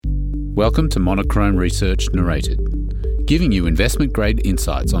Welcome to Monochrome Research Narrated, giving you investment-grade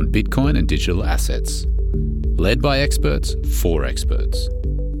insights on Bitcoin and digital assets. Led by experts, for experts.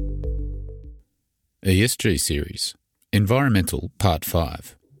 ESG Series, Environmental Part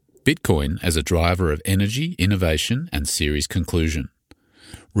 5. Bitcoin as a driver of energy, innovation and series conclusion.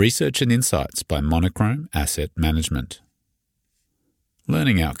 Research and insights by Monochrome Asset Management.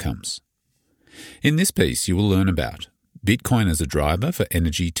 Learning outcomes. In this piece you will learn about Bitcoin as a driver for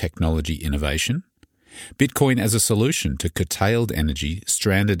energy technology innovation, Bitcoin as a solution to curtailed energy,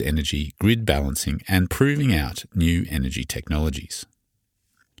 stranded energy, grid balancing, and proving out new energy technologies.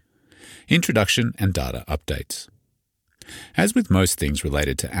 Introduction and data updates. As with most things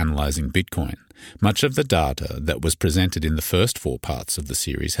related to analysing Bitcoin, much of the data that was presented in the first 4 parts of the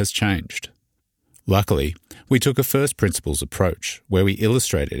series has changed. Luckily, we took a first principles approach where we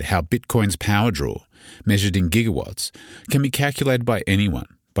illustrated how Bitcoin's power draw, measured in gigawatts, can be calculated by anyone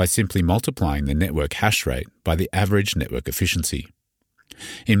by simply multiplying the network hash rate by the average network efficiency.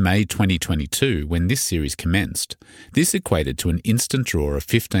 In May 2022, when this series commenced, this equated to an instant draw of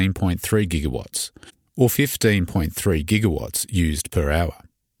 15.3 gigawatts, or 15.3 gigawatts used per hour.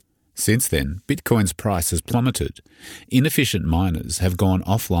 Since then, Bitcoin's price has plummeted. Inefficient miners have gone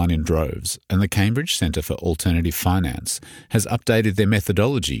offline in droves, and the Cambridge Centre for Alternative Finance has updated their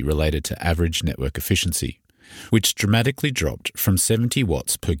methodology related to average network efficiency, which dramatically dropped from 70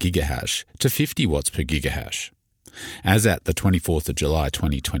 watts per gigahash to 50 watts per gigahash. As at the 24th of July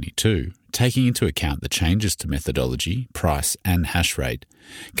 2022, taking into account the changes to methodology, price and hash rate,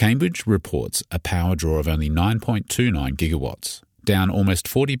 Cambridge reports a power draw of only 9.29 gigawatts, down almost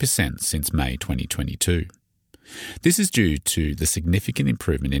 40% since May 2022. This is due to the significant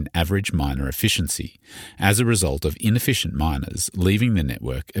improvement in average miner efficiency as a result of inefficient miners leaving the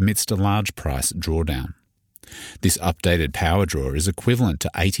network amidst a large price drawdown. This updated power draw is equivalent to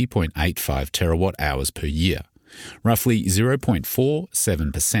 80.85 terawatt hours per year, roughly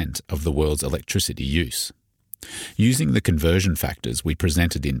 0.47% of the world's electricity use. Using the conversion factors we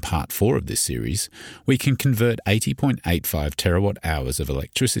presented in Part 4 of this series, we can convert 80.85 terawatt hours of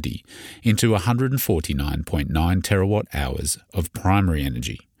electricity into 149.9 terawatt hours of primary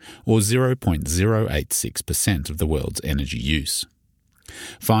energy, or 0.086% of the world's energy use.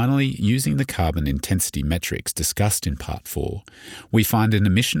 Finally, using the carbon intensity metrics discussed in Part 4, we find an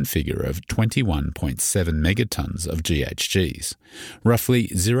emission figure of 21.7 megatons of GHGs, roughly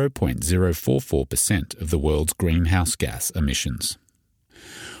 0.044% of the world's greenhouse gas emissions.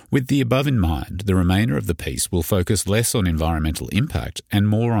 With the above in mind, the remainder of the piece will focus less on environmental impact and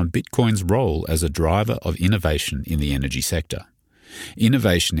more on Bitcoin's role as a driver of innovation in the energy sector.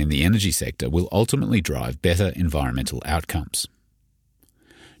 Innovation in the energy sector will ultimately drive better environmental outcomes.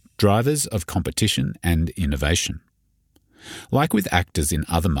 Drivers of competition and innovation. Like with actors in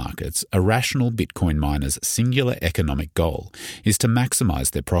other markets, a rational Bitcoin miner's singular economic goal is to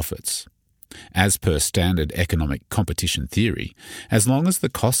maximize their profits. As per standard economic competition theory, as long as the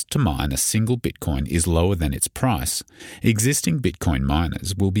cost to mine a single Bitcoin is lower than its price, existing Bitcoin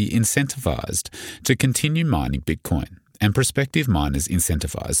miners will be incentivized to continue mining Bitcoin and prospective miners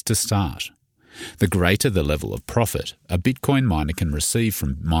incentivized to start. The greater the level of profit a Bitcoin miner can receive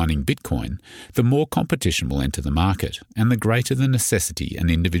from mining Bitcoin, the more competition will enter the market, and the greater the necessity an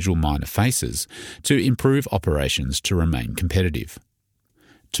individual miner faces to improve operations to remain competitive.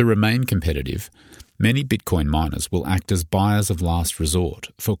 To remain competitive, many Bitcoin miners will act as buyers of last resort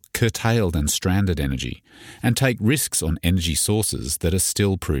for curtailed and stranded energy and take risks on energy sources that are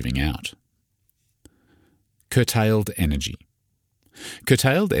still proving out. Curtailed energy.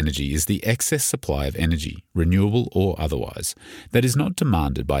 Curtailed energy is the excess supply of energy, renewable or otherwise, that is not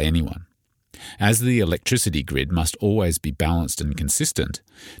demanded by anyone. As the electricity grid must always be balanced and consistent,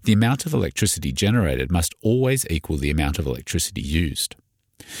 the amount of electricity generated must always equal the amount of electricity used.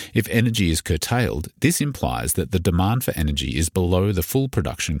 If energy is curtailed, this implies that the demand for energy is below the full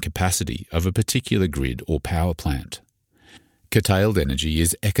production capacity of a particular grid or power plant. Curtailed energy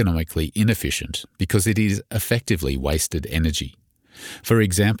is economically inefficient because it is effectively wasted energy. For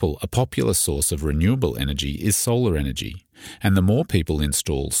example, a popular source of renewable energy is solar energy, and the more people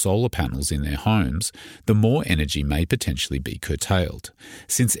install solar panels in their homes, the more energy may potentially be curtailed,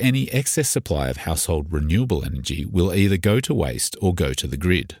 since any excess supply of household renewable energy will either go to waste or go to the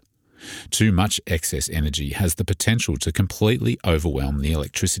grid. Too much excess energy has the potential to completely overwhelm the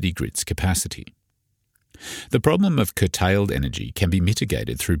electricity grid's capacity. The problem of curtailed energy can be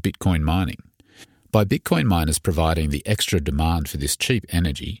mitigated through Bitcoin mining. By Bitcoin miners providing the extra demand for this cheap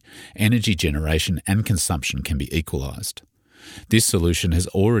energy, energy generation and consumption can be equalized. This solution has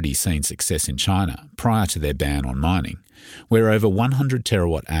already seen success in China prior to their ban on mining, where over 100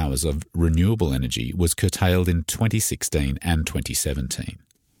 terawatt-hours of renewable energy was curtailed in 2016 and 2017.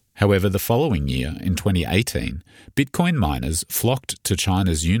 However, the following year, in 2018, Bitcoin miners flocked to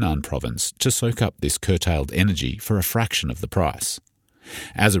China's Yunnan province to soak up this curtailed energy for a fraction of the price.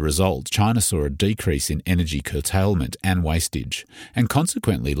 As a result, China saw a decrease in energy curtailment and wastage, and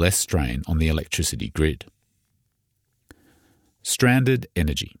consequently less strain on the electricity grid. Stranded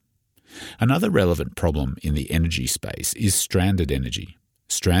energy. Another relevant problem in the energy space is stranded energy.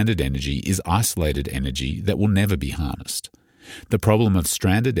 Stranded energy is isolated energy that will never be harnessed. The problem of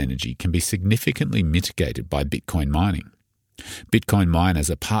stranded energy can be significantly mitigated by Bitcoin mining. Bitcoin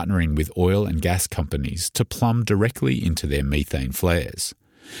miners are partnering with oil and gas companies to plumb directly into their methane flares,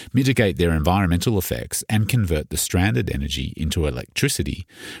 mitigate their environmental effects, and convert the stranded energy into electricity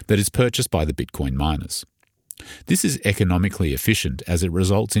that is purchased by the Bitcoin miners. This is economically efficient as it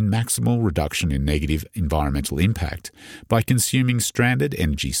results in maximal reduction in negative environmental impact by consuming stranded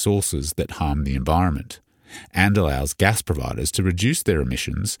energy sources that harm the environment, and allows gas providers to reduce their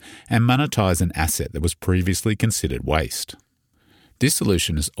emissions and monetize an asset that was previously considered waste. This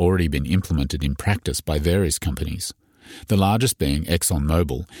solution has already been implemented in practice by various companies, the largest being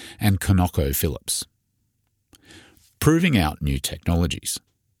ExxonMobil and ConocoPhillips. Proving out new technologies.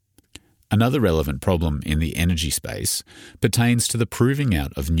 Another relevant problem in the energy space pertains to the proving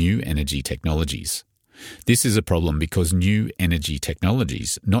out of new energy technologies. This is a problem because new energy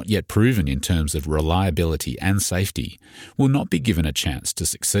technologies, not yet proven in terms of reliability and safety, will not be given a chance to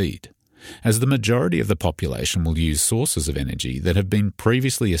succeed, as the majority of the population will use sources of energy that have been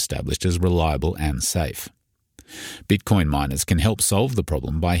previously established as reliable and safe. Bitcoin miners can help solve the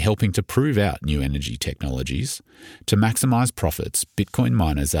problem by helping to prove out new energy technologies. To maximize profits, Bitcoin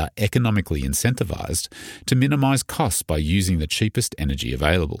miners are economically incentivized to minimize costs by using the cheapest energy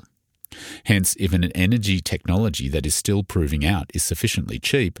available. Hence, if an energy technology that is still proving out is sufficiently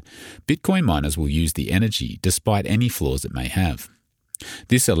cheap, Bitcoin miners will use the energy despite any flaws it may have.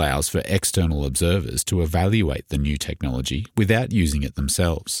 This allows for external observers to evaluate the new technology without using it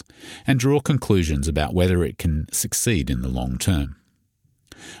themselves and draw conclusions about whether it can succeed in the long term.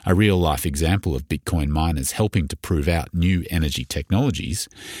 A real-life example of Bitcoin miners helping to prove out new energy technologies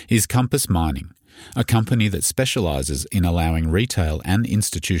is Compass Mining, a company that specializes in allowing retail and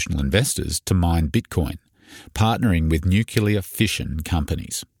institutional investors to mine Bitcoin, partnering with nuclear fission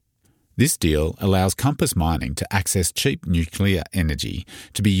companies. This deal allows Compass Mining to access cheap nuclear energy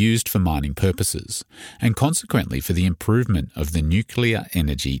to be used for mining purposes, and consequently for the improvement of the nuclear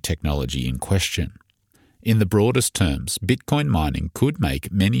energy technology in question. In the broadest terms, Bitcoin mining could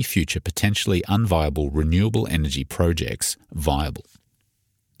make many future potentially unviable renewable energy projects viable.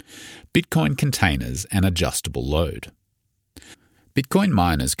 Bitcoin containers and adjustable load. Bitcoin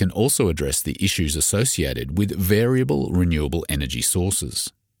miners can also address the issues associated with variable renewable energy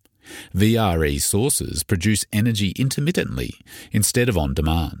sources. VRE sources produce energy intermittently instead of on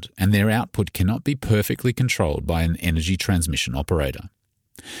demand, and their output cannot be perfectly controlled by an energy transmission operator.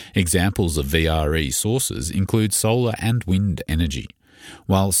 Examples of VRE sources include solar and wind energy.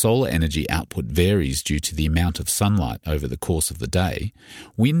 While solar energy output varies due to the amount of sunlight over the course of the day,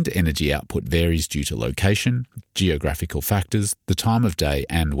 wind energy output varies due to location, geographical factors, the time of day,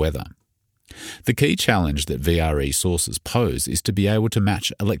 and weather. The key challenge that VRE sources pose is to be able to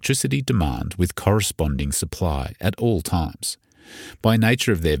match electricity demand with corresponding supply at all times. By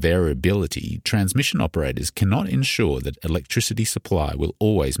nature of their variability, transmission operators cannot ensure that electricity supply will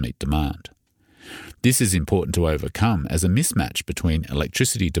always meet demand. This is important to overcome, as a mismatch between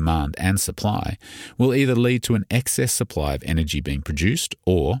electricity demand and supply will either lead to an excess supply of energy being produced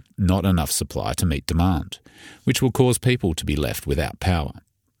or not enough supply to meet demand, which will cause people to be left without power.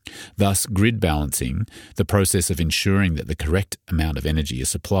 Thus, grid balancing, the process of ensuring that the correct amount of energy is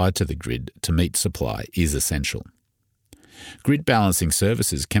supplied to the grid to meet supply, is essential. Grid balancing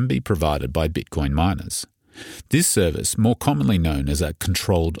services can be provided by Bitcoin miners. This service, more commonly known as a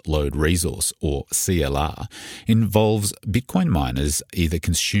controlled load resource or CLR, involves Bitcoin miners either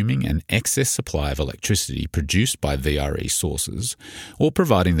consuming an excess supply of electricity produced by VRE sources or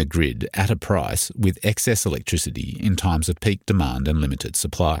providing the grid at a price with excess electricity in times of peak demand and limited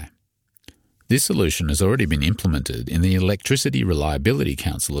supply. This solution has already been implemented in the Electricity Reliability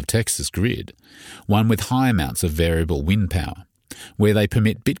Council of Texas Grid, one with high amounts of variable wind power, where they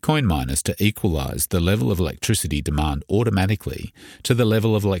permit Bitcoin miners to equalize the level of electricity demand automatically to the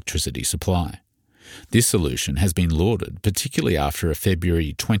level of electricity supply. This solution has been lauded, particularly after a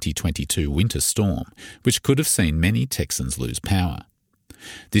February 2022 winter storm, which could have seen many Texans lose power.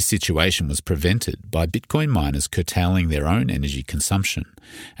 This situation was prevented by Bitcoin miners curtailing their own energy consumption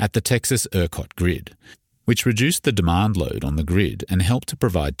at the Texas ERCOT grid, which reduced the demand load on the grid and helped to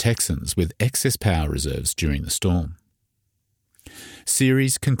provide Texans with excess power reserves during the storm.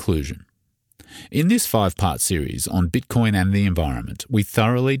 Series conclusion. In this 5-part series on Bitcoin and the environment, we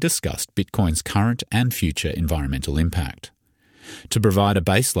thoroughly discussed Bitcoin's current and future environmental impact. To provide a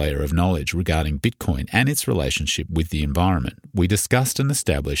base layer of knowledge regarding Bitcoin and its relationship with the environment, we discussed and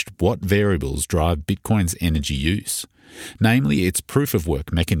established what variables drive Bitcoin's energy use, namely its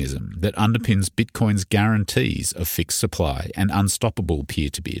proof-of-work mechanism that underpins Bitcoin's guarantees of fixed supply and unstoppable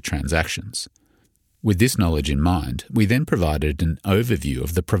peer-to-peer transactions. With this knowledge in mind, we then provided an overview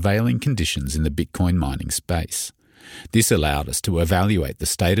of the prevailing conditions in the Bitcoin mining space. This allowed us to evaluate the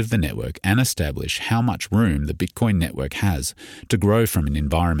state of the network and establish how much room the Bitcoin network has to grow from an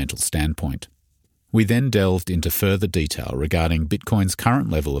environmental standpoint. We then delved into further detail regarding Bitcoin's current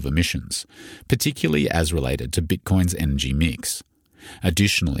level of emissions, particularly as related to Bitcoin's energy mix.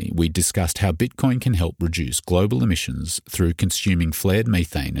 Additionally, we discussed how Bitcoin can help reduce global emissions through consuming flared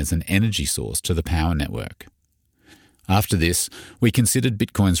methane as an energy source to the power network. After this, we considered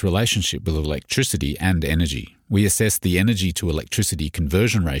Bitcoin's relationship with electricity and energy. We assessed the energy to electricity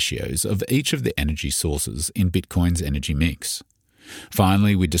conversion ratios of each of the energy sources in Bitcoin's energy mix.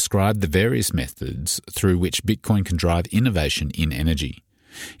 Finally, we described the various methods through which Bitcoin can drive innovation in energy.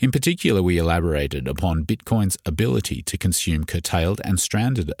 In particular, we elaborated upon Bitcoin's ability to consume curtailed and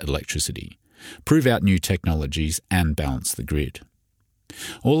stranded electricity, prove out new technologies, and balance the grid.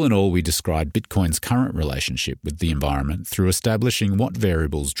 All in all, we described Bitcoin's current relationship with the environment through establishing what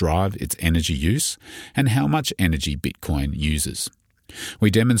variables drive its energy use and how much energy Bitcoin uses.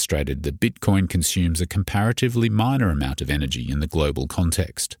 We demonstrated that Bitcoin consumes a comparatively minor amount of energy in the global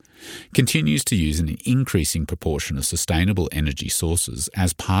context, continues to use an increasing proportion of sustainable energy sources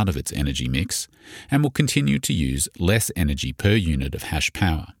as part of its energy mix, and will continue to use less energy per unit of hash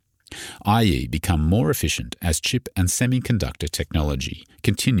power, i.e. become more efficient as chip and semiconductor technology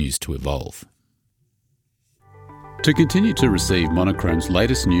continues to evolve. To continue to receive Monochrome's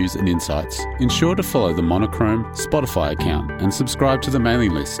latest news and insights, ensure to follow the Monochrome Spotify account and subscribe to the mailing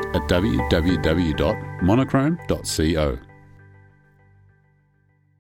list at www.monochrome.co.